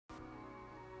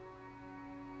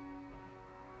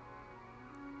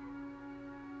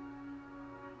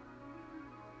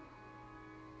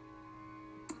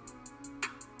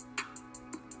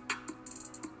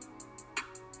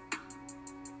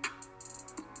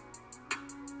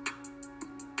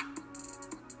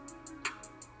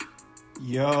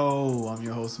Yo, I'm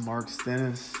your host, Mark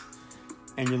Stennis,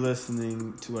 and you're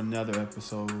listening to another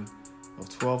episode of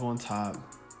 12 on Top,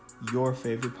 your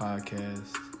favorite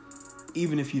podcast.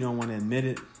 Even if you don't want to admit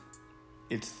it,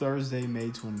 it's Thursday, May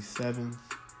 27th,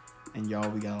 and y'all,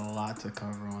 we got a lot to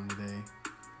cover on today.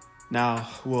 Now,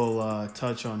 we'll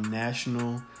touch on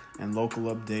national and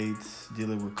local updates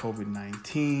dealing with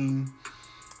COVID-19.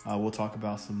 We'll talk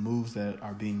about some moves that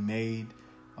are being made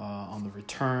on the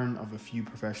return of a few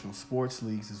professional sports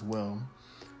leagues as well.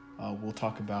 We'll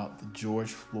talk about the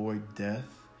George Floyd death.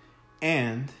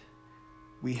 And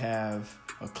we have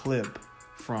a clip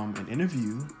from an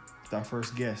interview with our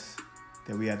first guest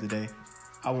that we have today.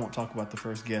 I won't talk about the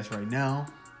first guest right now.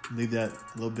 Leave that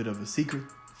a little bit of a secret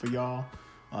for y'all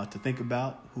to think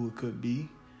about who it could be.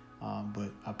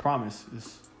 But I promise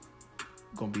it's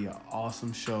going to be an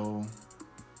awesome show.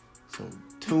 So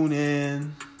tune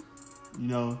in. You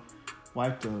know,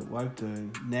 wipe the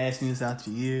nastiness out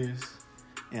your ears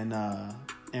and ride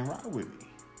with me.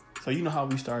 So you know how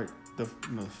we start the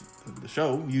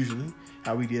show usually,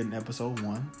 how we did in episode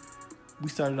 1. We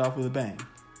started off with a bang.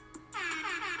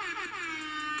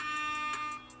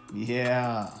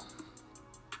 Yeah.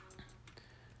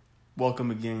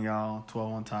 Welcome again, y'all.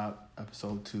 12 on Top,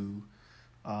 episode 2.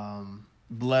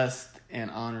 Blessed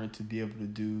and honored to be able to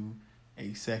do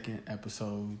a second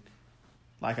episode.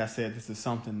 Like I said, this is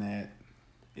something that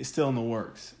is still in the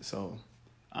works. So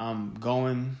I'm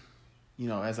going,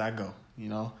 as I go,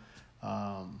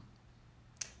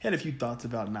 Had a few thoughts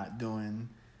about not doing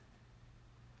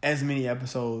as many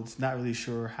episodes. Not really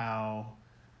sure how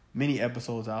many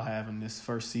episodes I'll have in this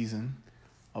first season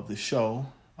of the show.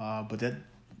 But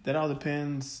that all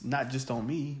depends not just on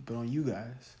me, but on you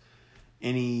guys.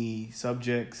 Any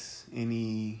subjects,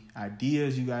 any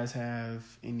ideas you guys have,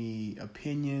 any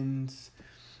opinions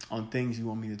on things you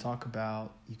want me to talk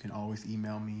about, you can always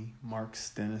email me,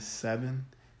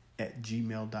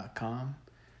 markstennis7@gmail.com.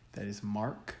 That is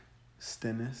Mark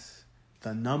Stennis,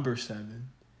 the number 7,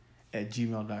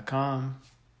 @gmail.com.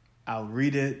 I'll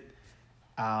read it.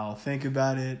 I'll think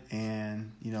about it.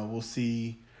 And, we'll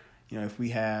see, if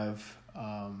we have,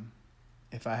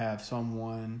 if I have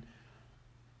someone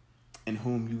in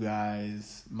whom you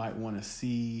guys might want to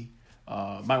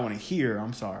hear,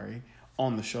 on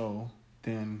the show,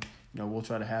 then, we'll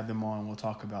try to have them on and we'll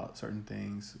talk about certain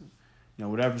things.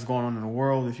 Whatever's going on in the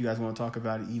world, if you guys want to talk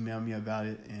about it, email me about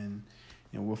it and,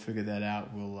 we'll figure that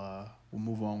out. We'll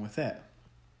move on with that.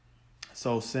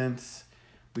 So since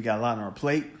we got a lot on our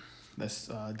plate, let's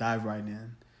dive right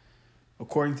in.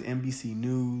 According to NBC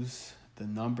News, the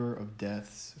number of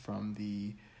deaths from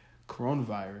the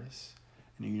coronavirus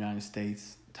in the United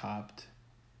States topped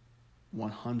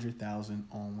 100,000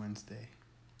 on Wednesday.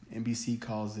 NBC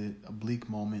calls it a bleak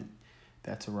moment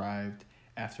that's arrived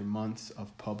after months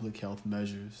of public health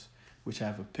measures which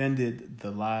have upended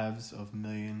the lives of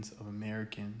millions of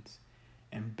Americans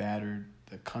and battered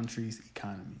the country's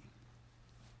economy.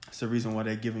 It's the reason why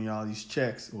they're giving y'all these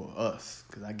checks, well, us,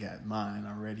 because I got mine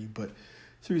already, but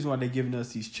it's the reason why they're giving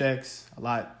us these checks. A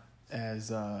lot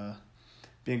has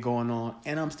been going on,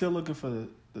 and I'm still looking for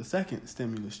the second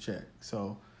stimulus check.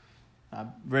 So I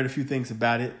read a few things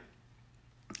about it.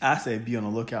 I say be on the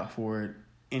lookout for it.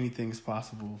 Anything's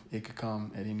possible. It could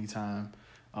come at any time.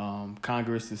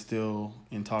 Congress is still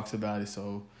in talks about it,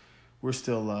 so we're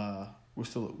still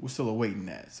awaiting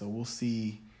that. So we'll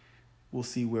see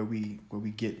where we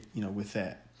get with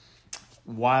that.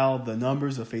 While the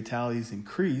numbers of fatalities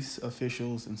increase,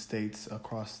 officials in states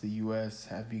across the U.S.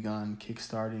 have begun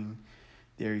kickstarting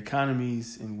their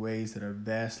economies in ways that are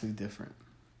vastly different.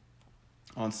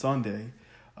 On Sunday,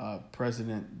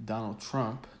 President Donald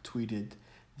Trump tweeted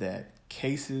that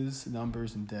cases,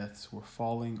 numbers, and deaths were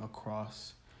falling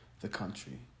across the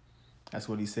country. That's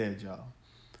what he said, y'all.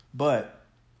 But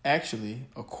actually,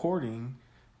 according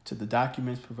to the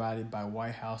documents provided by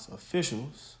White House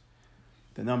officials,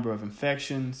 the number of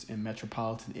infections in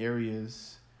metropolitan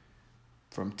areas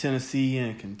from Tennessee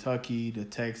and Kentucky to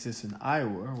Texas and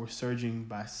Iowa were surging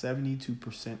by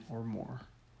 72% or more.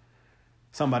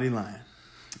 Somebody lying.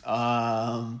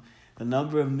 The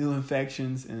number of new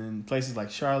infections in places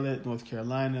like Charlotte, North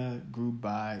Carolina grew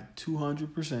by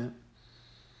 200%.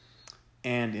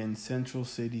 And in Central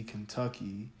City,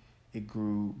 Kentucky, it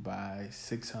grew by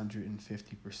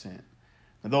 650%.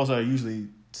 Now, those are usually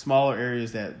smaller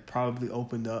areas that probably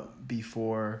opened up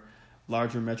before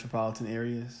larger metropolitan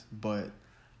areas. But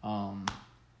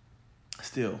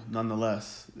still,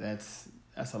 nonetheless, that's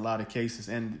a lot of cases.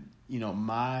 And,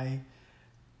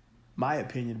 my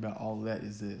opinion about all of that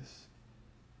is this.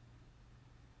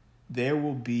 There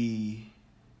will be,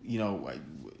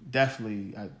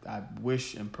 definitely, I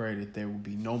wish and pray that there will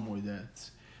be no more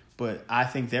deaths. But I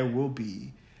think there will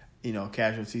be,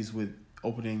 casualties with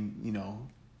opening,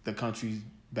 the countries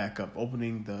back up,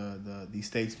 opening the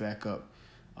states back up.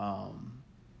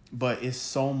 But it's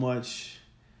so much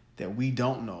that we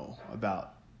don't know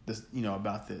about this,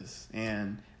 about this.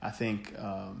 And I think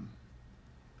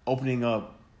opening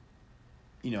up,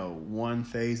 one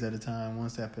phase at a time, one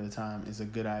step at a time is a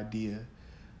good idea.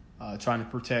 Trying to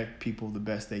protect people the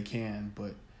best they can.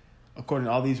 But according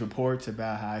to all these reports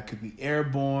about how it could be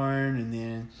airborne, and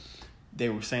then they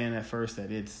were saying at first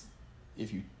that it's,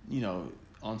 if you,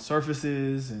 on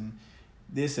surfaces and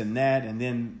this and that, and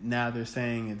then now they're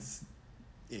saying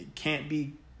it can't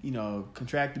be,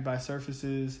 contracted by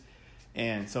surfaces.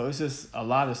 And so it's just a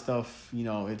lot of stuff,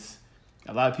 it's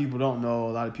a lot of people don't know.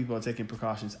 A lot of people are taking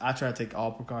precautions. I try to take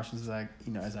all precautions as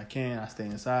I can. I stay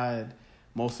inside.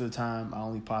 Most of the time, I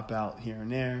only pop out here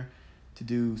and there to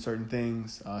do certain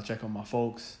things, check on my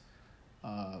folks,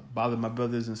 bother my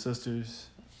brothers and sisters.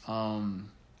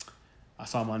 I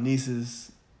saw my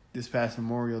nieces this past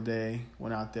Memorial Day,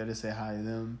 went out there to say hi to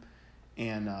them.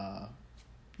 And,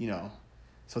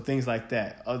 so things like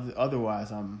that.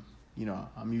 Otherwise, I'm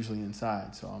usually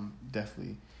inside. So I'm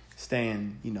definitely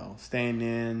staying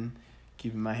in,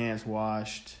 keeping my hands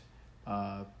washed.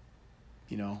 I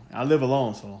live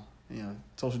alone, so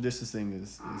social distancing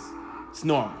is it's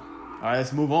normal. All right,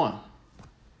 let's move on.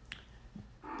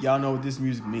 Y'all know what this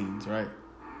music means, right?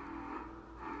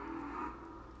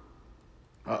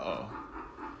 Uh-oh.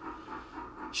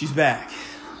 She's back.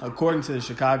 According to the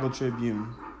Chicago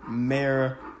Tribune,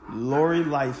 Mayor Lori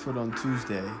Lightfoot on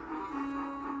Tuesday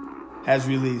has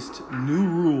released new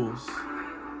rules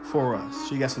for us.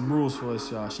 She got some rules for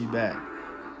us, y'all. She back.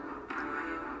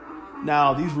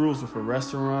 Now, these rules are for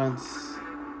restaurants,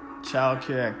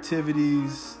 childcare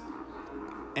activities,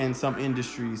 and some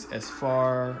industries as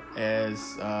far as,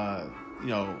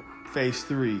 phase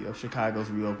 3 of Chicago's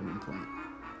reopening plan.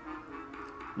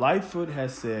 Lightfoot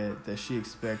has said that she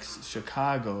expects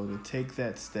Chicago to take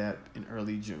that step in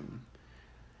early June,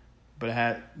 but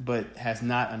has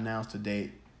not announced a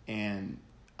date. And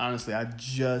honestly, I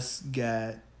just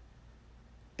got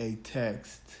a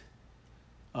text,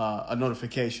 a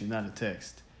notification, not a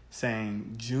text,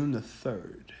 saying June the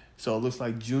 3rd. So it looks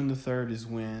like June the 3rd is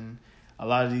when a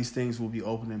lot of these things will be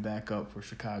opening back up for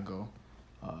Chicago.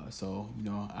 So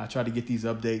I try to get these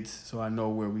updates so I know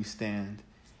where we stand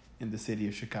in the city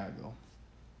of Chicago.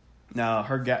 Now,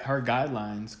 her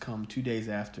guidelines come 2 days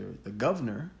after the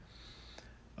governor,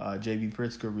 J.B.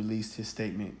 Pritzker, released his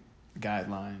statement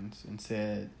guidelines and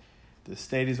said the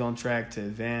state is on track to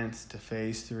advance to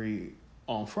phase 3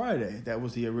 on Friday. That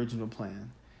was the original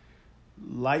plan.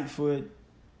 Lightfoot,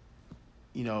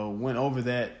 went over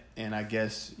that, and I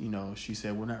guess, she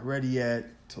said we're not ready yet.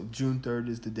 So June 3rd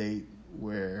is the date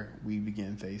where we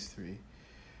begin phase 3.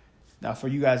 Now, for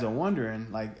you guys are wondering,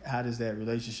 how does that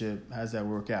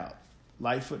work out?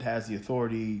 Lightfoot has the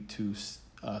authority to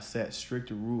set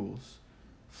stricter rules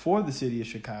for the city of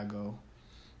Chicago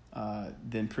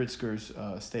than Pritzker's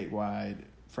statewide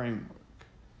framework.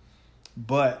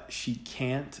 But she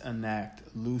can't enact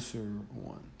looser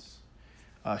ones.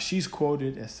 She's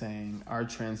quoted as saying, "Our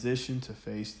transition to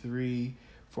phase 3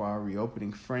 for our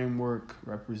reopening framework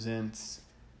represents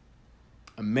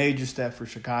a major step for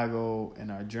Chicago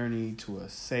in our journey to a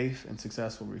safe and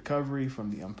successful recovery from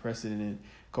the unprecedented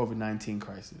COVID-19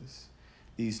 crisis.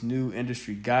 These new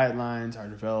industry guidelines are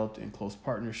developed in close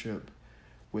partnership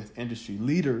with industry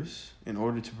leaders in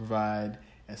order to provide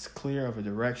as clear of a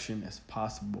direction as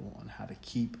possible on how to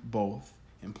keep both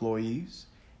employees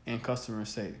and customers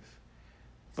safe.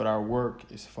 But our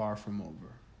work is far from over."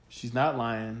 She's not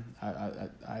lying.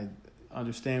 I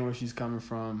understand where she's coming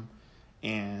from.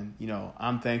 And,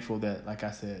 I'm thankful that, like I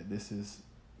said, this is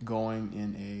going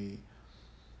in a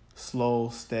slow,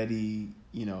 steady,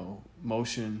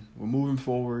 motion. We're moving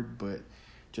forward, but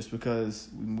just because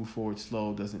we move forward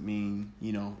slow doesn't mean,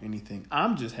 anything.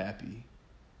 I'm just happy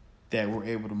that we're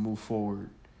able to move forward,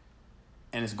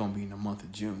 and it's going to be in the month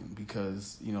of June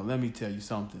because, let me tell you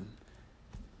something.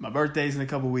 My birthday's in a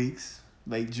couple weeks,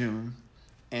 late June,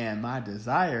 and my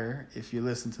desire, if you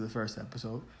listen to the first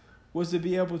episode, was to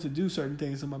be able to do certain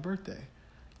things on my birthday.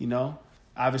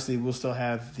 Obviously we'll still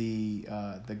have the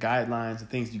guidelines, the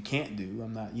things you can't do.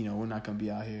 I'm not, we're not going to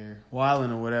be out here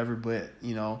wilding or whatever, but,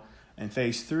 in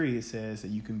phase 3, it says that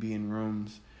you can be in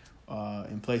rooms,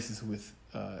 in places with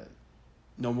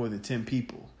no more than 10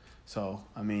 people. So,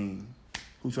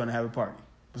 who's trying to have a party?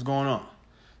 What's going on?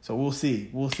 So we'll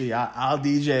see. I'll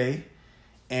DJ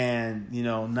and,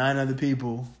 9 other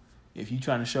people. If you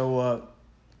trying to show up,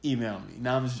 email me.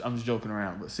 Now I'm just joking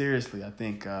around, but seriously, I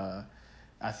think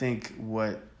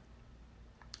what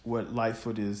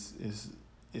Lightfoot is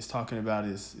talking about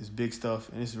is big stuff,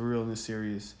 and it's real and it's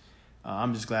serious.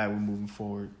 I'm just glad we're moving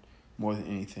forward more than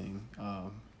anything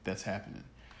that's happening.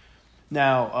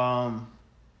 Now,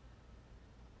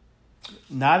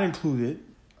 not included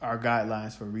are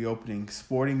guidelines for reopening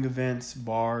sporting events,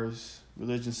 bars,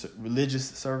 religious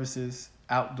services,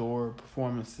 outdoor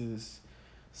performances,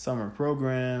 summer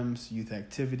programs, youth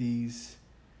activities,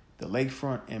 the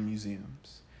lakefront, and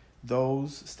museums.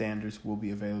 Those standards will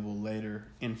be available later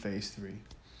in Phase 3.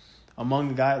 Among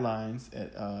the guidelines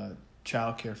at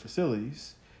child care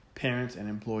facilities, parents and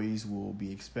employees will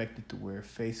be expected to wear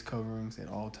face coverings at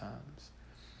all times.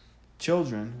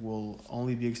 Children will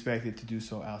only be expected to do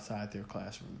so outside their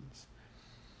classrooms.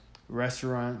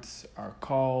 Restaurants are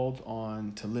called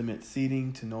on to limit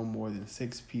seating to no more than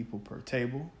 6 people per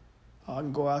table. I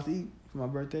can go out to eat for my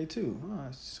birthday too.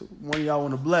 So one of y'all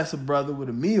want to bless a brother with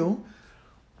a meal,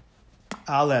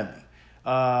 holla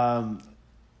at me.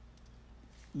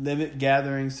 Limit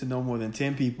gatherings to no more than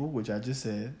 10 people, which I just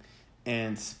said,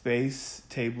 and space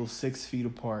tables 6 feet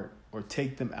apart or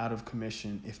take them out of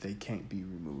commission if they can't be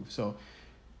removed. So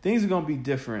things are going to be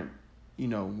different,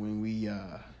 when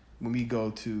we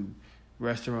go to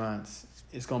restaurants.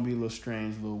 It's going to be a little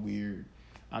strange, a little weird.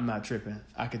 I'm not tripping.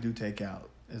 I could do takeout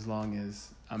as long as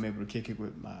I'm able to kick it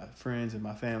with my friends and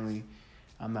my family.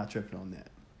 I'm not tripping on that.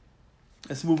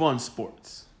 Let's move on to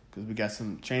sports, because we got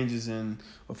some changes in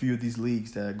a few of these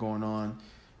leagues that are going on,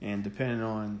 and depending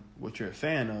on what you're a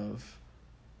fan of,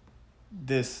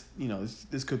 this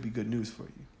could be good news for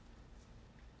you.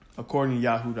 According to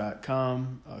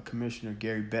Yahoo.com, Commissioner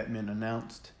Gary Bettman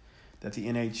announced that the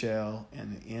NHL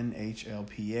and the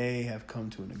NHLPA have come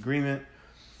to an agreement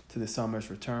to the summer's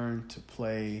return to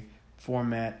play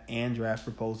format and draft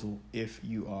proposal if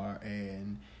you are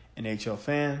an NHL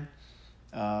fan.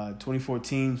 24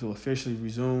 teams will officially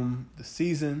resume the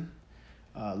season,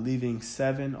 leaving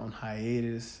 7 on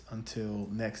hiatus until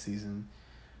next season.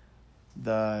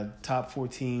 The top 4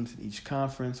 teams in each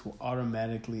conference will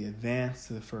automatically advance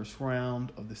to the first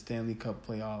round of the Stanley Cup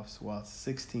playoffs, while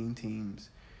 16 teams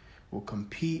will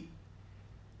compete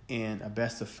in a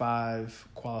best-of-5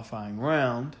 qualifying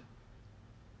round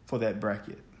for that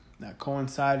bracket. Now,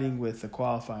 coinciding with the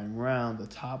qualifying round, the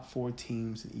top 4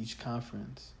 teams in each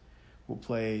conference will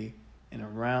play in a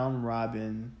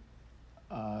round-robin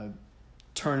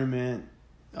tournament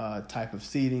type of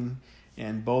seeding,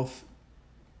 and both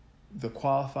the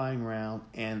qualifying round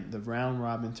and the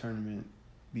round-robin tournament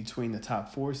between the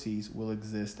top 4 seeds will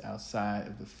exist outside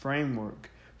of the framework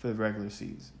for the regular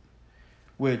season,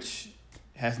 which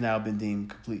has now been deemed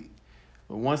complete.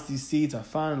 But once these seeds are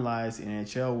finalized, the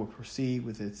NHL will proceed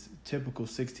with its typical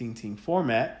 16-team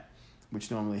format,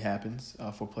 which normally happens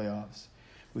for playoffs,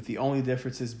 with the only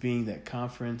differences being that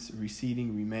conference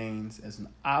reseeding remains as an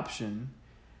option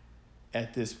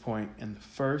at this point, and the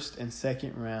first and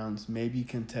second rounds may be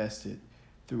contested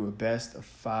through a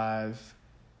best-of-5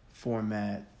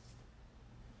 format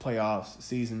playoffs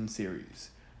season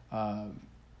series.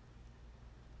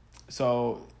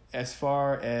 So as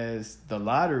far as the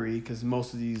lottery, because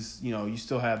most of these, you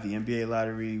still have the NBA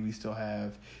lottery, we still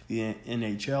have the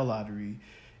NHL lottery,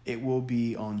 it will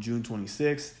be on June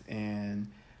 26th, and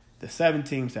the 7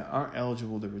 teams that aren't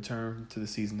eligible to return to the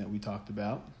season that we talked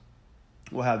about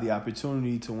will have the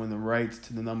opportunity to win the rights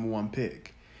to the number 1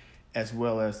 pick, as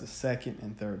well as the 2nd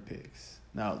and 3rd picks.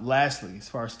 Now, lastly, as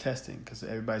far as testing, because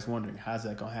everybody's wondering, how's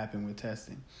that going to happen with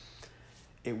testing?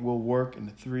 It will work in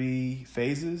the 3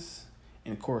 phases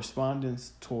in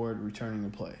correspondence toward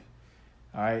returning to play.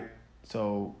 All right?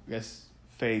 So, I guess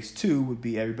phase 2 would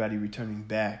be everybody returning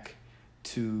back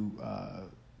to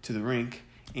the rink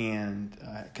and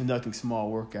conducting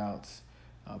small workouts.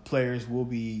 Players will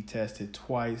be tested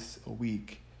twice a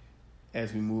week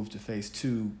as we move to phase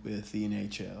 2 with the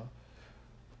NHL.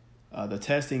 The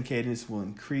testing cadence will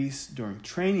increase during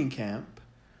training camp,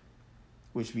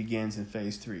 which begins in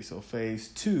phase 3. So phase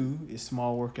 2 is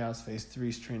small workouts. Phase 3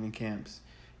 is training camps,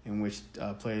 in which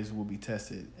players will be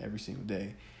tested every single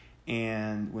day.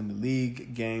 And when the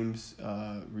league games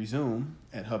resume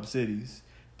at hub cities,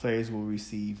 players will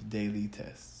receive daily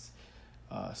tests.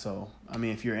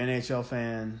 If you're an NHL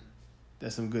fan,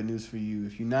 that's some good news for you.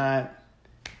 If you're not,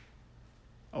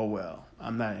 oh well.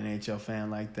 I'm not an NHL fan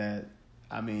like that.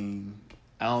 I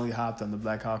only hopped on the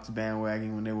Blackhawks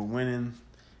bandwagon when they were winning.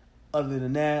 Other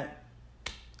than that,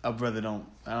 I don't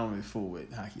really fool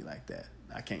with hockey like that.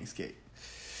 I can't skate.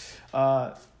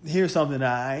 Here's something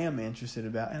that I am interested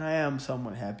about, and I am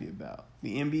somewhat happy about.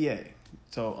 The NBA.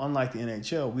 So unlike the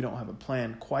NHL, we don't have a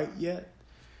plan quite yet,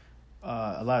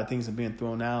 A lot of things are being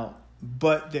thrown out,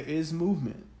 but there is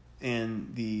movement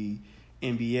in the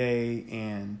NBA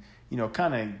and,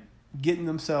 kind of getting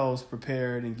themselves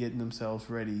prepared and getting themselves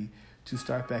ready to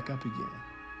start back up again.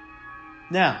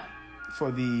 Now,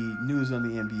 for the news on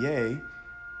the NBA,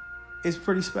 it's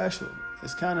pretty special.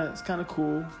 It's kind of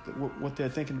cool what they're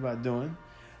thinking about doing.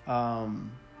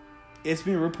 It's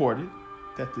been reported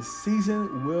that the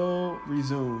season will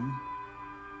resume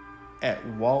at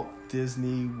Walt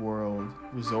Disney World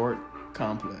Resort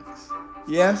Complex.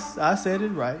 Yes, I said it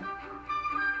right.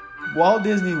 Walt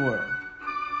Disney World.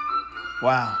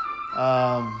 Wow.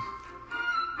 I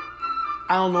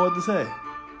don't know what to say.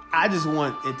 I just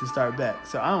want it to start back.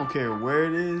 So I don't care where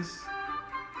it is.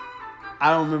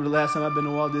 I don't remember the last time I've been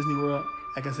to Walt Disney World.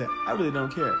 Like I said, I really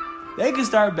don't care. They can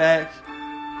start back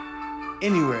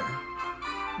anywhere,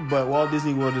 but Walt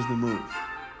Disney World is the move.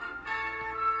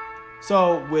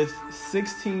 So with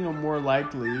 16 or more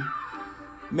likely,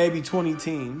 maybe 20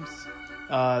 teams,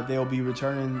 they'll be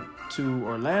returning to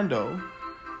Orlando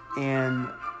in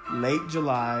late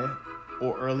July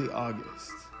or early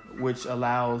August, which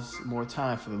allows more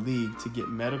time for the league to get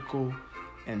medical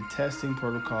and testing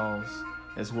protocols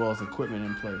as well as equipment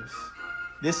in place.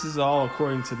 This is all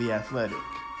according to The Athletic.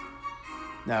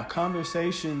 Now,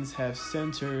 conversations have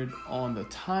centered on the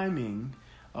timing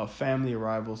of family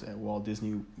arrivals at Walt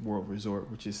Disney World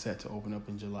Resort, which is set to open up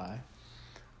in July.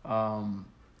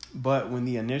 But when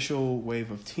the initial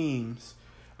wave of teams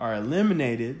are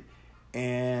eliminated,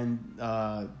 and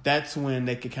that's when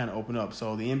they could kind of open up.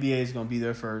 So the NBA is going to be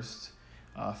there first.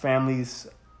 Families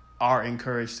are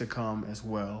encouraged to come as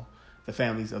well, the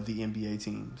families of the NBA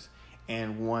teams.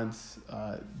 And once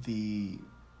the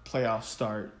playoffs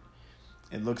start,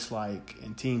 it looks like,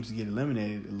 and teams get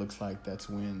eliminated, it looks like that's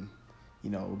when,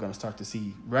 we're going to start to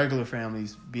see regular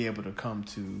families be able to come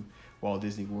to Walt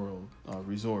Disney World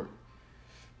Resort.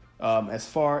 As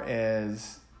far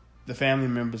as the family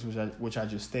members, which I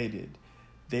just stated,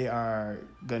 they are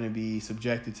going to be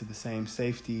subjected to the same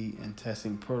safety and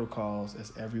testing protocols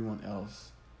as everyone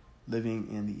else living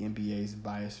in the NBA's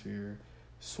biosphere,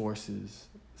 sources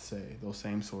say, those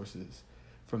same sources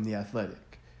from The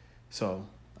Athletic. So,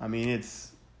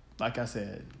 it's, like I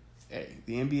said, hey,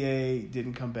 the NBA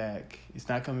didn't come back. It's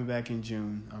not coming back in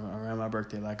June around my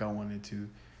birthday like I wanted to.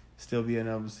 Still being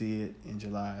able to see it in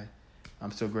July.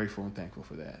 I'm still grateful and thankful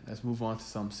for that. Let's move on to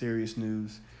some serious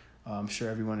news. I'm sure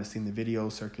everyone has seen the video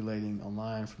circulating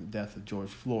online from the death of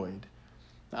George Floyd.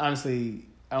 Now, honestly,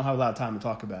 I don't have a lot of time to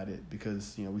talk about it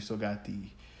because, we still got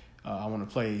I want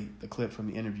to play the clip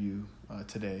from the interview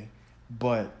today.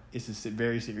 But it's a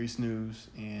very serious news,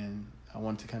 and I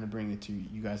wanted to kind of bring it to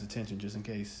you guys' attention just in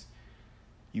case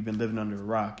you've been living under a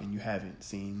rock and you haven't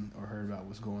seen or heard about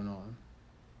what's going on.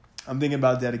 I'm thinking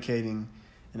about dedicating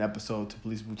an episode to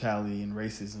police brutality and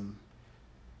racism,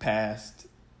 past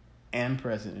and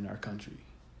present in our country,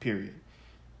 period.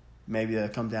 Maybe that'll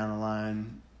come down the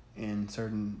line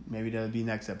maybe that'll be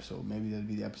next episode. Maybe that'll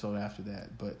be the episode after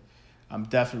that. But I'm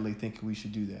definitely thinking we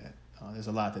should do that. There's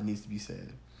a lot that needs to be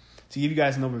said. To give you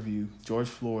guys an overview, George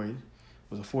Floyd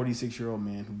was a 46-year-old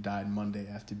man who died Monday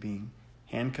after being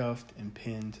handcuffed and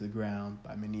pinned to the ground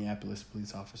by Minneapolis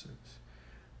police officers.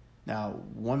 Now,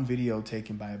 one video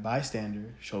taken by a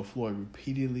bystander showed Floyd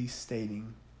repeatedly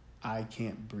stating, "I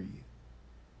can't breathe."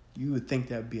 You would think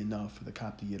that would be enough for the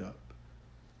cop to get up.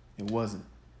 It wasn't.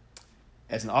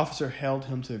 As an officer held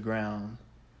him to the ground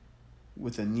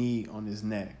with a knee on his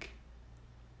neck,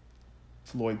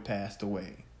 Floyd passed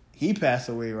away. He passed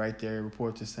away right there.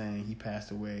 Reports are saying he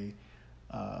passed away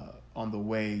on the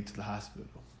way to the hospital.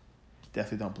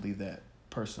 Definitely don't believe that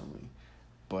personally.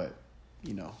 But,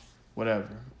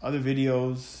 whatever. Other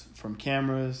videos from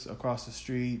cameras across the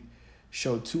street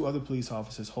showed two other police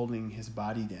officers holding his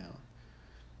body down.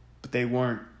 But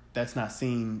that's not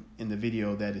seen in the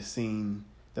video that is seen,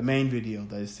 the main video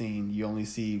that is seen. You only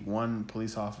see one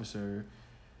police officer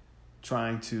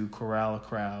trying to corral a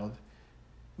crowd,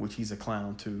 which he's a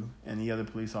clown too, and the other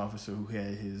police officer who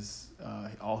had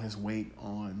all his weight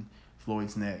on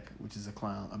Floyd's neck, which is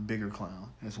a bigger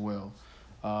clown as well.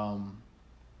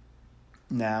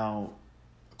 Now,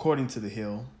 according to The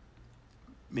Hill,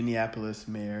 Minneapolis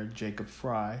Mayor Jacob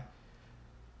Frey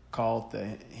called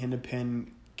the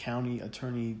Hennepin County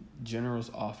Attorney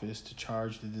General's office to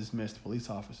charge the dismissed police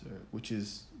officer, which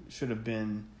should have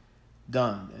been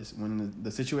done. As when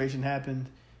the situation happened,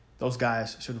 those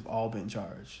guys should have all been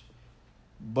charged.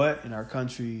 But in our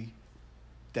country,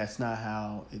 that's not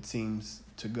how it seems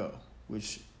to go,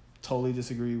 which totally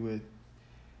disagree with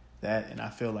that, and I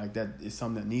feel like that is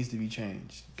something that needs to be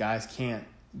changed. Guys can't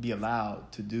be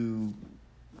allowed to do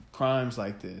crimes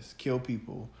like this, kill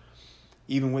people,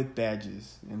 even with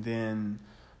badges, and then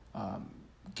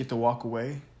get to walk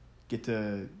away, get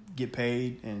to get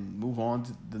paid, and move on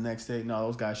to the next day. No,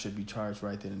 those guys should be charged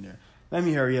right then and there. Let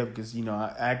me hurry up because,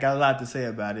 I got a lot to say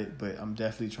about it, but I'm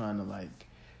definitely trying to,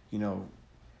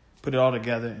 put it all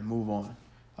together and move on.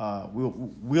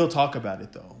 We'll talk about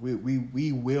it, though.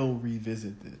 We will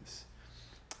revisit this.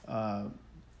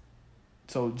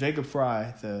 So Jacob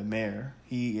Fry, the mayor,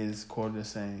 he is quoted as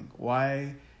saying,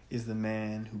 "Why is the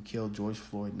man who killed George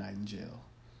Floyd not in jail?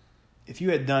 If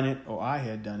you had done it or I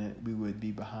had done it, we would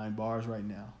be behind bars right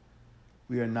now.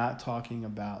 We are not talking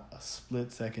about a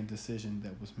split-second decision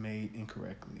that was made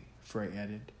incorrectly," Frey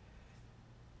added.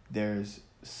 "There's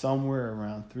somewhere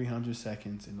around 300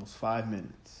 seconds in those 5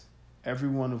 minutes, every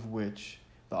one of which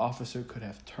the officer could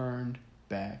have turned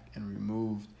back and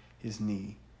removed his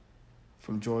knee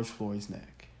from George Floyd's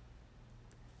neck."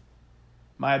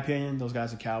 My opinion, those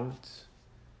guys are cowards.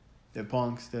 They're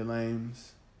punks, they're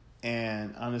lames.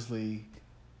 And honestly,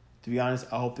 to be honest,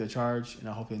 I hope they're charged and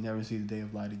I hope they never see the day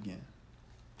of light again.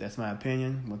 That's my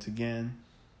opinion. Once again,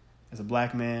 as a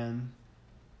black man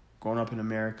growing up in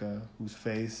America who's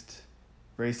faced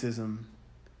racism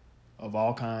of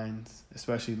all kinds,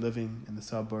 especially living in the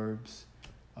suburbs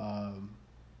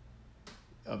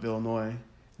of Illinois,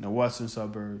 in the western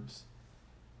suburbs,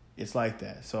 it's like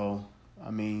that. So,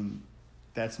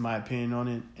 that's my opinion on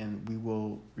it, and we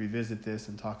will revisit this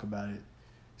and talk about it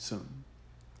soon.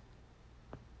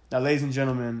 Now, ladies and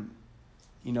gentlemen,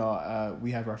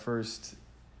 we have our first...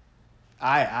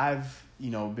 I've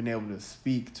been able to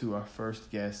speak to our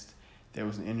first guest. There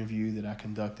was an interview that I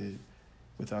conducted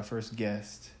with our first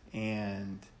guest,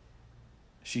 and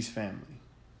she's family.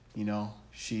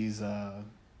 She's an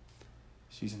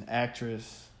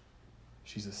actress.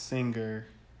 She's a singer.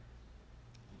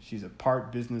 She's a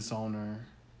part business owner.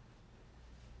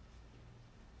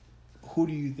 Who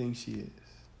do you think she is?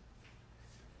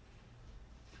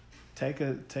 Take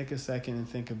a second and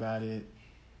think about it.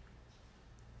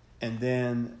 And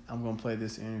then I'm going to play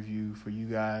this interview for you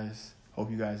guys.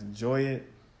 Hope you guys enjoy it.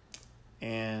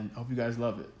 And hope you guys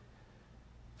love it.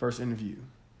 First interview.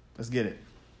 Let's get it.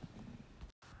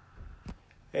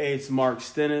 Hey, it's Mark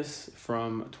Stennis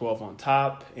from 12 on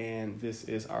Top. And this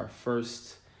is our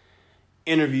first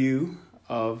interview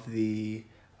of the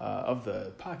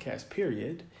podcast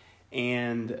period.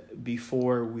 And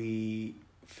before we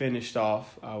finished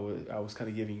off, I was kind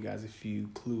of giving you guys a few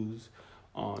clues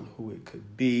on who it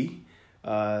could be.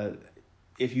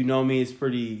 If you know me, it's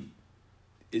pretty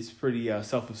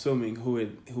self-assuming who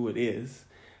it is,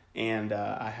 and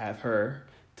I have her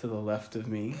to the left of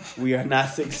me. We are not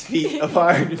 6 feet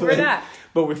apart. We're not,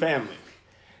 but we're family.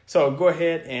 So go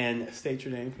ahead and state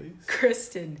your name, please.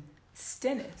 Kristen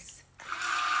Stennis.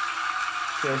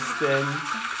 Kristen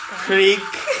Creek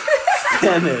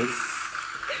Stennis.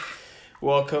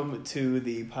 Welcome to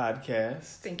the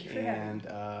podcast. Thank you for having me.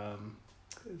 And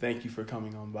thank you for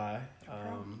coming on by.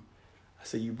 I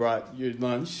see you brought your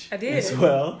lunch. I did as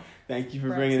well. Thank you for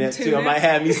bringing that tuna. too. I might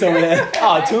have me some of that.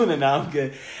 Oh, tuna! Now I'm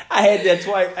good. I had that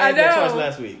twice. I had that twice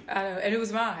last week. I know, and it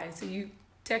was mine. So you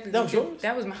technically that was yours?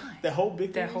 That was mine. That whole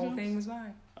big thing. That whole thing was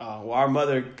mine. Well, our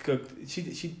mother cooked.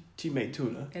 She made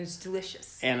tuna, and it's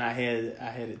delicious. And I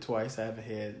had it twice. I haven't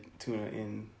had tuna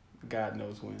in God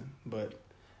knows when, but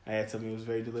I had something that was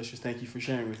very delicious. Thank you for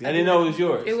sharing with me. I didn't know it was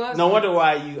yours. It was. No wonder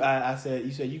why I said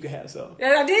you could have some.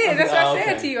 Yeah, I did. That's what I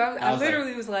said okay. to you. I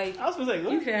literally was like, I was gonna say,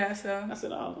 look, you could have some. I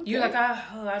said, oh. Okay. You're like,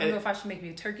 I don't know if I should make me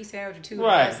a turkey sandwich or tuna.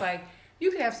 Right. I was like, you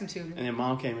could have some tuna. And then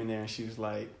Mom came in there and she was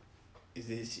like,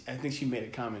 I think she made a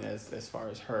comment as far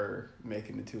as her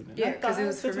making the tuna. Yeah, because it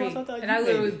was for me. And I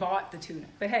literally bought the tuna.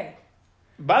 But hey.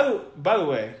 By the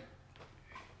way,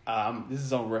 this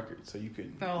is on record, so you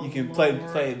can play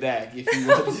it back if you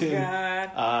want to.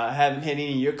 God. I haven't had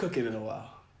any of your cooking in a while.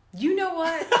 You know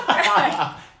what?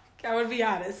 I would be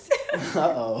honest.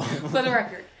 Uh-oh. For the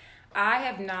record, I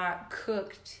have not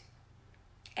cooked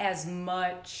as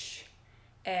much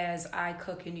as I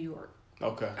cook in New York.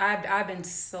 Okay. I've been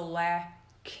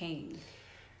slacking.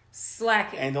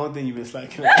 And the only thing you've been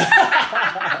slacking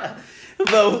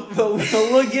but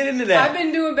we'll get into that. I've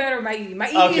been doing better with my eating. My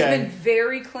eating has been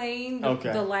very clean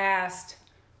the last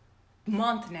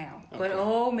month now. Okay. But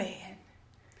oh man,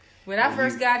 when I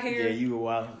first got here, you were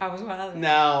wild. I was wild.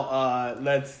 Now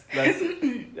let's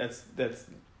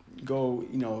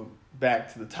go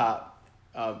back to the top.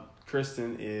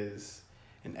 Kristen is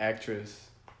an actress.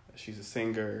 She's a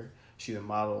singer. She's a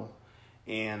model,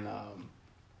 and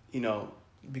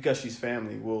because she's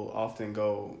family, we'll often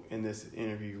go in this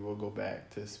interview. We'll go back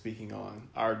to speaking on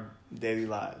our daily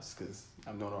lives because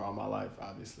I've known her all my life,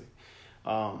 obviously.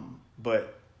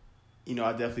 But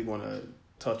I definitely want to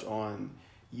touch on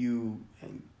you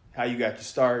and how you got your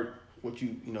start, what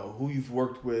you know, who you've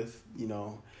worked with. You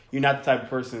know, you're not the type of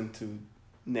person to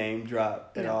name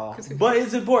drop at all, but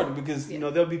it's important because you know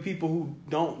there'll be people who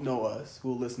don't know us who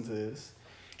will listen to this,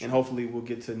 and hopefully we'll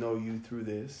get to know you through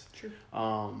this. True.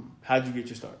 How'd you get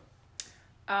your start?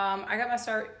 I got my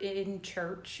start in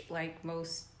church, like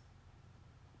most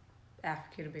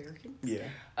African Americans. Yeah.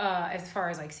 As far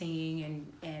as like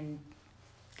singing and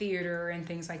theater and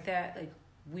things like that, like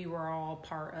we were all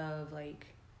part of like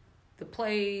the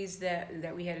plays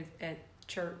that we had at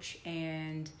church,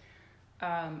 and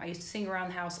I used to sing around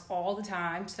the house all the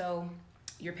time. So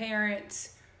your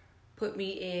parents put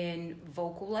me in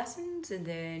vocal lessons, and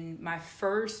then my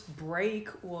first break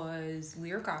was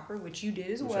lyric opera, which you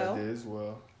did as well. I did as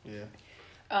well, yeah.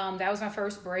 That was my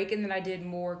first break, and then I did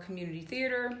more community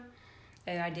theater,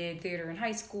 and I did theater in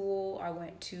high school. I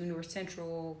went to North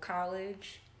Central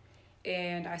College,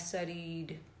 and I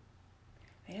studied.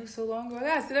 Man, it was so long ago. I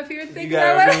gotta sit up here and think. You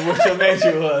gotta remember what your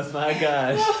major was. My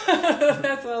gosh,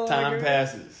 that's all. Time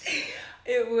passes.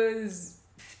 It was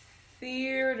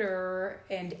theater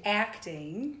and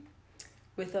acting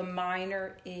with a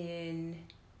minor in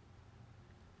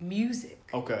music.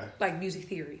 Okay. Like music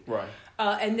theory. Right.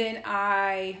 And then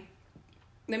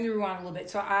let me rewind a little bit.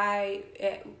 So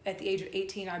at the age of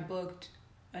 18, I booked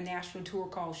a national tour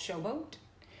called Showboat.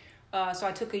 So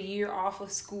I took a year off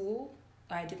of school.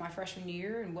 I did my freshman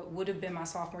year, and what would have been my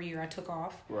sophomore year, I took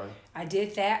off. Right. I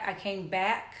did that. I came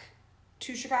back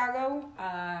to Chicago.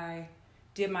 I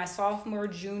did my sophomore,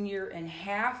 junior, and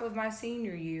half of my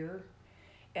senior year,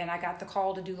 and I got the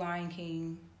call to do Lion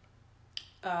King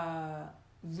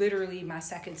literally my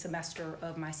second semester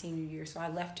of my senior year. So I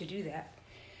left to do that.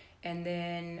 And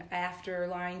then after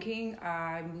Lion King,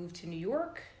 I moved to New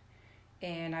York,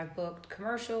 and I booked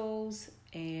commercials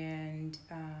and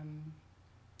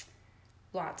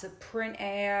lots of print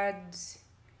ads.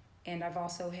 And I've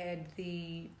also had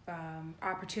the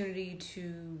opportunity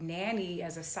to nanny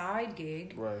as a side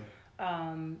gig. Right.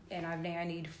 And I've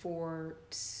nannied for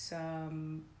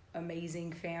some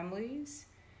amazing families.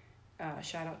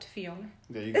 Shout out to Fiona.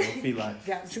 There you go, Fee Life.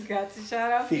 got to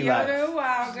shout out Fiona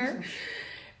Wilder.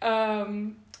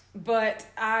 But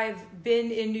I've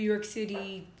been in New York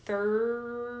City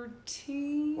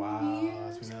 13 years. Wow,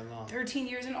 it's been that long. 13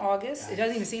 years in August. Yes. It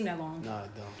doesn't even seem that long. No, it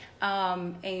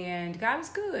don't. And God is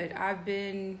good. I've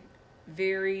been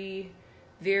very,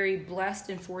 very blessed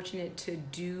and fortunate to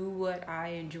do what I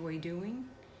enjoy doing.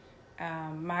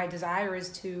 My desire is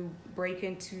to break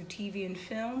into TV and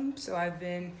film, so I've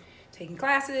been taking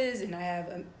classes, and I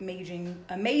have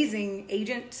amazing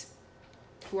agents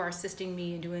who are assisting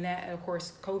me in doing that. And of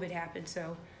course, COVID happened,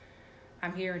 so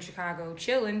I'm here in Chicago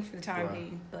chilling for the time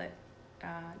being. But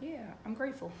yeah, I'm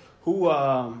grateful. Who,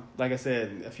 like I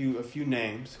said, a few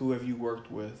names. Who have you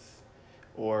worked with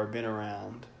or been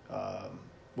around,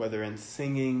 whether in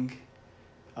singing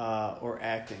or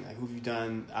acting? Like, who have you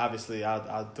done? Obviously,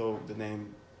 I'll throw the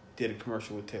name. Did a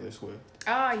commercial with Taylor Swift.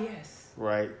 Ah, yes.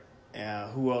 Right.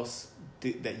 Who else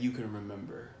that you can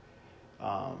remember?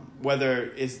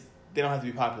 Whether they don't have to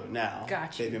be popular now.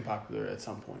 Gotcha. They've been popular at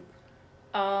some point.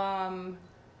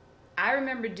 I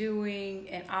remember doing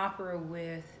an opera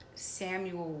with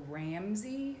Samuel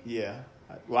Ramsey. Yeah.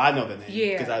 Well, I know the name.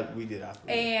 Yeah. Because we did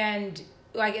opera. And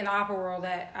like in opera world,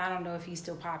 that I don't know if he's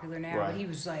still popular now, right. But he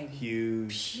was like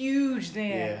huge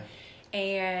then. Yeah.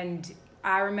 And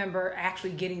I remember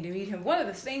actually getting to meet him. One of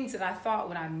the things that I thought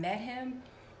when I met him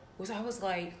was I was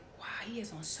like, wow, he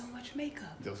has on so much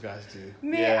makeup. Those guys do.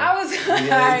 Man, yeah. I was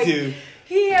like, they do.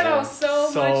 He had on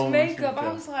so much makeup.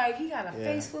 I was like, he got a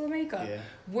face full of makeup. Yeah.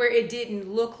 Where it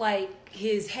didn't look like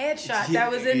his headshot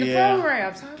that was in the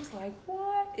program. So I was like,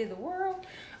 what in the world?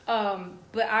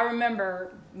 But I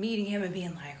remember meeting him and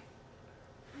being like,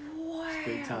 wow.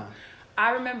 Big time.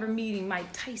 I remember meeting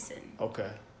Mike Tyson. Okay.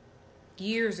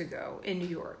 Years ago in New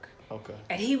York. Okay.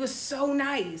 And he was so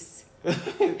nice.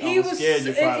 He was scared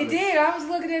you probably. It did. I was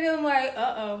looking at him like,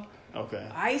 uh-oh. Okay.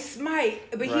 Ice Mike.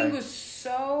 But right. He was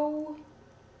so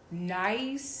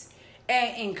nice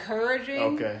and encouraging.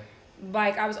 Okay.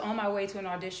 Like, I was on my way to an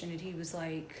audition and he was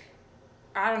like,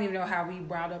 I don't even know how we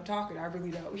wound up talking. I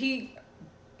really don't. He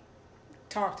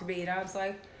talked to me and I was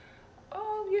like,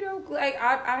 oh, you know, like,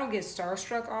 I don't get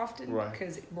starstruck often. Right.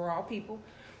 Because we're all people.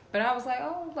 But I was like,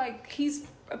 oh, like, he's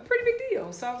a pretty big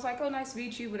deal. So I was like, oh, nice to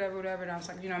meet you, whatever. And I was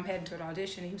like, you know, I'm heading to an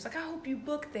audition. And he was like, I hope you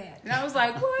book that. And I was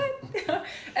like, what?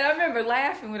 And I remember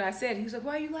laughing when I said it. He was like,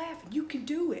 why are you laughing? You can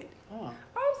do it. Oh.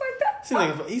 I was like, that.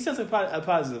 Seems like he sounds like a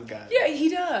positive guy. Yeah, he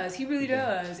does. He really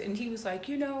does. And he was like,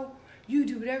 you know, you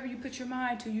do whatever you put your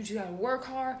mind to. You just got to work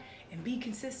hard and be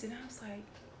consistent. I was like,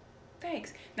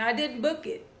 thanks. Now, I didn't book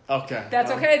it. Okay.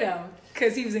 That's okay, though,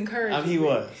 because he was encouraging. He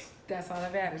was. That's all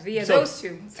that matters. But yeah, So, those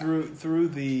two.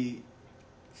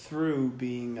 Through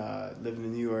being living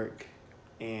in New York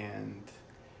and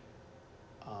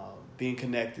being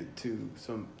connected to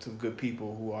some good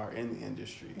people who are in the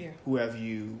industry. Yeah. Who have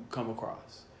you come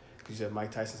across? Because you said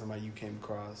Mike Tyson, somebody you came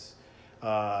across.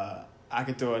 I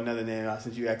could throw another name out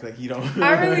since you act like you don't.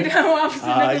 I really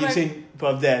don't. You've seen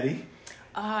Puff Daddy.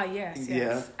 Yes.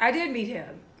 Yeah. I did meet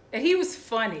him, and he was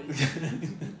funny.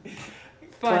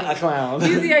 Funny. A clown.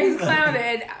 He's a clown,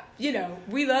 and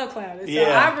we love clowning. So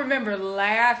I remember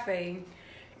laughing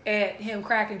at him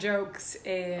cracking jokes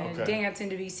and dancing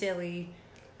to be silly.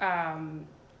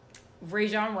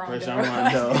 Rajon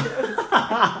Rondo.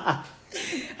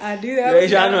 I do that.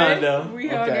 Rajon Rondo. We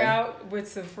hung out with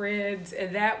some friends,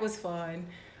 and that was fun.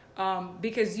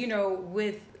 Because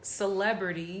with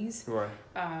celebrities, right?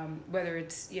 Whether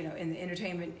it's in the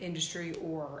entertainment industry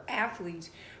or athletes,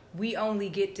 we only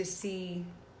get to see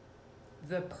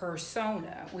the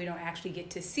persona. We don't actually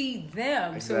get to see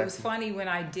them. Exactly. So it was funny when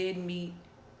I did meet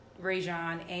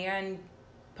Rajon and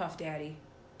Puff Daddy,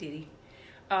 Diddy,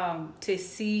 to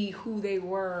see who they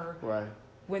were. Right.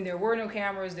 When there were no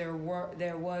cameras, there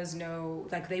was no,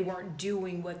 they weren't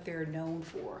doing what they're known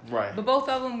for. Right. But both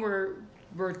of them were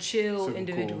chill Super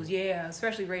individuals. cool. Yeah,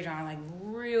 especially Rajon,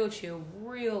 real chill,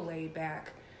 real laid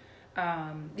back.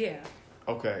 Yeah.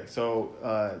 Okay,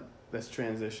 so let's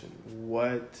transition.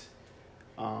 What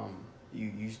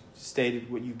you stated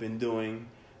what you've been doing,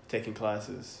 taking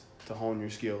classes to hone your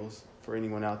skills. For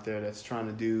anyone out there that's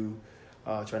trying to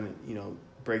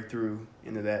break through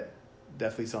into that,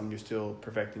 definitely something you're still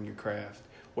perfecting your craft.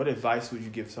 What advice would you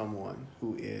give someone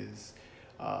who is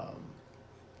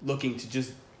looking to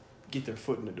just get their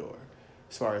foot in the door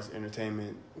as far as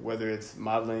entertainment, whether it's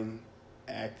modeling,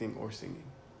 acting, or singing?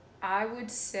 I would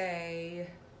say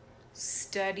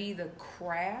study the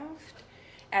craft,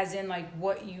 as in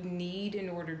what you need in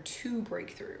order to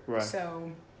break through. Right.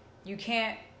 So you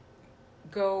can't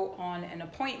go on an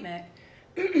appointment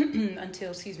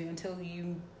until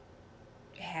you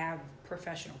have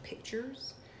professional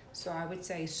pictures. So I would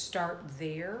say start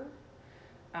there.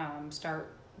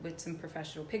 Start with some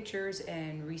professional pictures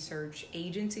and research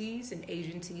agencies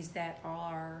that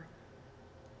are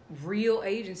real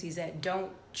agencies that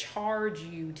don't charge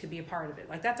you to be a part of it.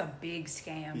 That's a big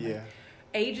scam. Yeah.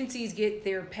 Agencies get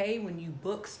their pay when you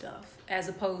book stuff, as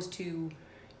opposed to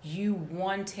you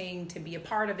wanting to be a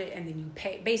part of it and then you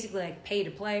pay, basically pay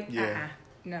to play. Yeah.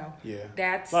 No. Yeah.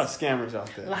 That's a lot of scammers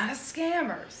out there. A lot of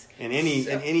scammers. In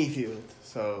any field.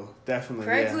 So definitely.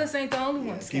 Craigslist ain't the only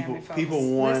one scamming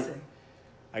folks.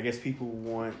 I guess people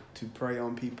want to prey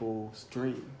on people's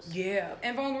dreams. Yeah.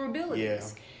 And vulnerabilities. Yeah.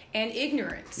 And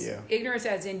ignorance. Yeah. Ignorance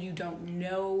as in you don't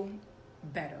know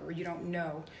better, or you don't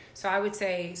know. So I would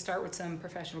say start with some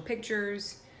professional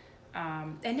pictures.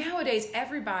 And nowadays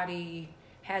everybody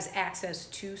has access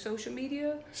to social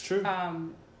media. It's true.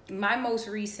 My most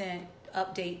recent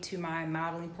update to my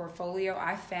modeling portfolio,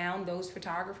 I found those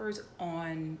photographers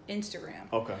on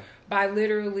Instagram. Okay. By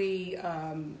literally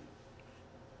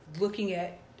looking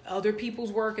at other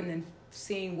people's work and then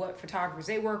seeing what photographers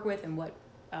they work with and what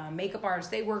makeup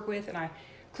artists they work with. And I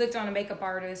clicked on a makeup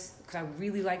artist because I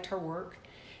really liked her work.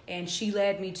 And she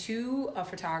led me to a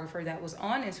photographer that was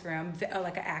on Instagram,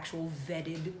 an actual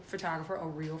vetted photographer, a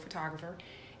real photographer.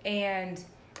 And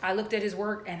I looked at his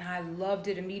work and I loved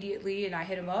it immediately, and I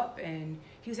hit him up, and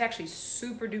he was actually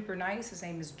super duper nice. His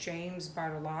name is James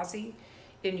Bartolozzi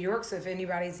in New York. So if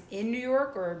anybody's in New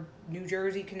York or New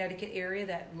Jersey, Connecticut area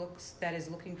that is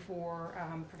looking for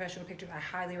professional pictures, I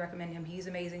highly recommend him. He's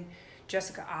amazing.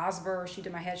 Jessica Osber, she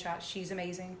did my headshot. She's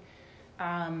amazing.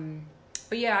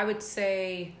 But yeah, I would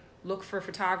say look for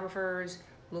photographers,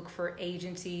 look for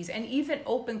agencies, and even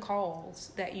open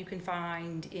calls that you can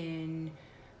find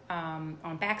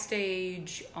on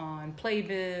Backstage, on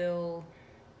Playbill.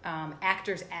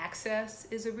 Actors Access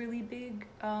is a really big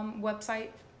website.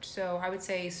 So I would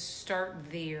say start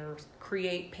there.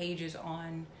 Create pages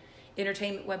on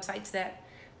entertainment websites that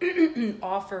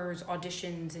offers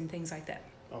auditions and things like that.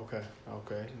 Okay.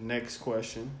 Next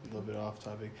question, a little bit off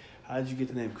topic. How did you get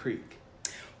the name Creek?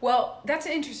 Well, that's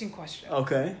an interesting question.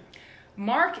 Okay.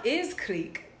 Mark is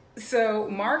Creek. So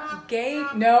Mark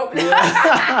gave... No.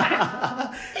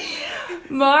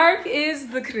 Mark is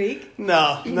the Creek.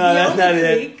 No, that's not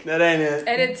Creek. it. That ain't it.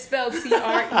 And it's spelled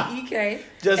Creek.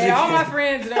 Just and all my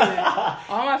friends know that.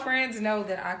 All my friends know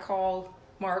that I call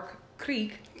Mark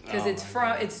Creek because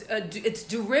it's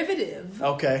derivative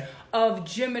Okay. of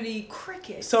Jiminy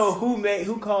Cricket. So who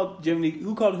called Jiminy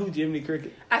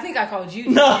Cricket? I think I called you.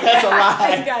 No, that's a lie.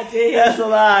 I think I did. That's a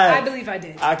lie. I believe I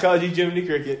did. I called you Jiminy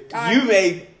Cricket. You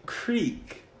made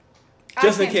Creek.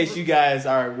 Just in case you guys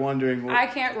are wondering, I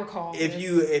can't recall.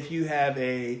 If you have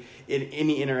any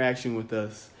interaction with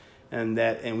us, and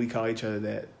we call each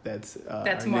other that's our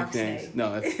Mark's nicknames. name.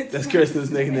 No, that's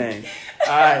Kristen's nickname.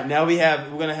 All right, now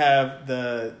we're gonna have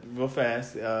real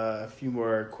fast a few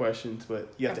more questions,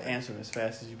 but you have to answer them as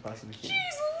fast as you possibly can.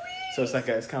 Jeez, so it's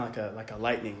kind of like a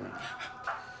lightning round.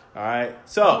 All right,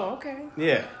 so okay,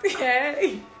 yeah.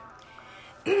 Okay.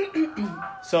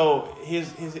 So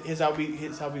here's how we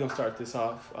gonna start this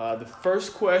off. The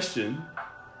first question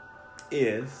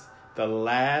is the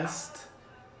last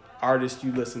artist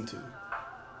you listened to.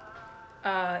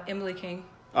 Emily King.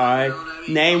 All right.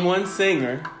 Name one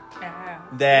singer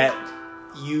that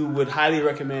you would highly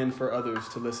recommend for others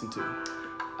to listen to.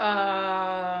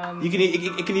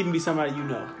 It can even be somebody you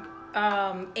know.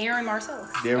 Aaron Marcellus.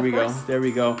 There we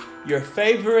go. Your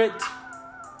favorite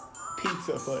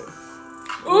pizza place.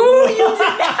 Ooh, you did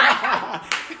that.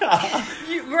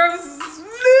 You gross.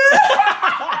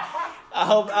 I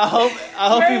hope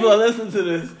people are listening to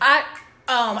this.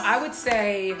 I would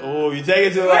say. Oh, you take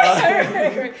it too long.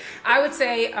 I would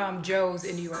say Joe's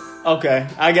in New York. Okay,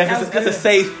 I guess that's a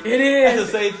safe. It is. That's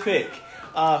a safe pick.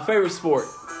 Favorite sport.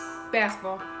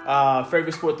 Basketball.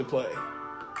 Favorite sport to play.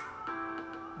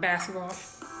 Basketball.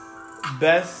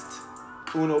 Best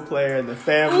Uno player in the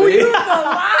family. Ooh, you a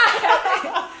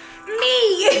lie.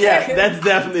 Me. Yeah, that's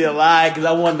definitely a lie because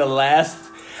I won the last.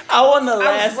 I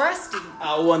was rusty.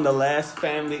 I won the last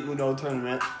family Uno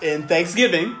tournament in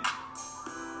Thanksgiving.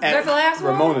 That's the last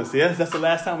one? Ramona's. Yes, that's the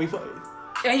last time we played.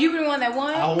 And you been the one that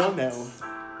won? I won that one.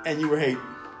 And you were hating.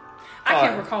 I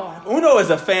can't recall. Uno is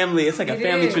a family. It's like a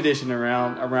family tradition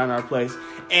around our place.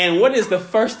 And what is the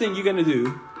first thing you're going to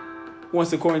do once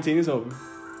the quarantine is over?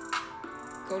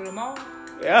 Go to the mall.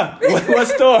 Yeah. What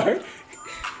store?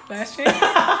 Last Chance.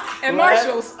 And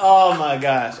Marshall's. Oh, my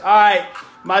gosh. All right.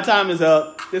 My time is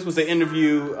up. This was an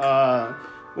interview. I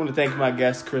want to thank my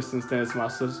guest, Kristen Stennis, my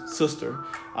sister.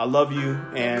 I love you,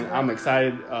 and I'm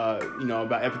excited,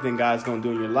 about everything God's going to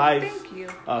do in your life. Thank you.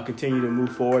 Continue to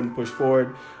move forward and push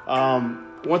forward.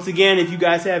 Once again, if you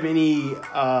guys have any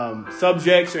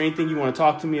subjects or anything you want to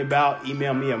talk to me about,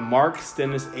 email me at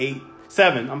markstennis7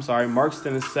 That's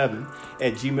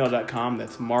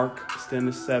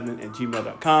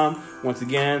markstennis7 Once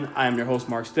again, I am your host,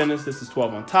 Mark Stennis. This is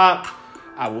 12 on Top.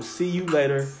 I will see you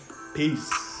later.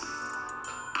 Peace.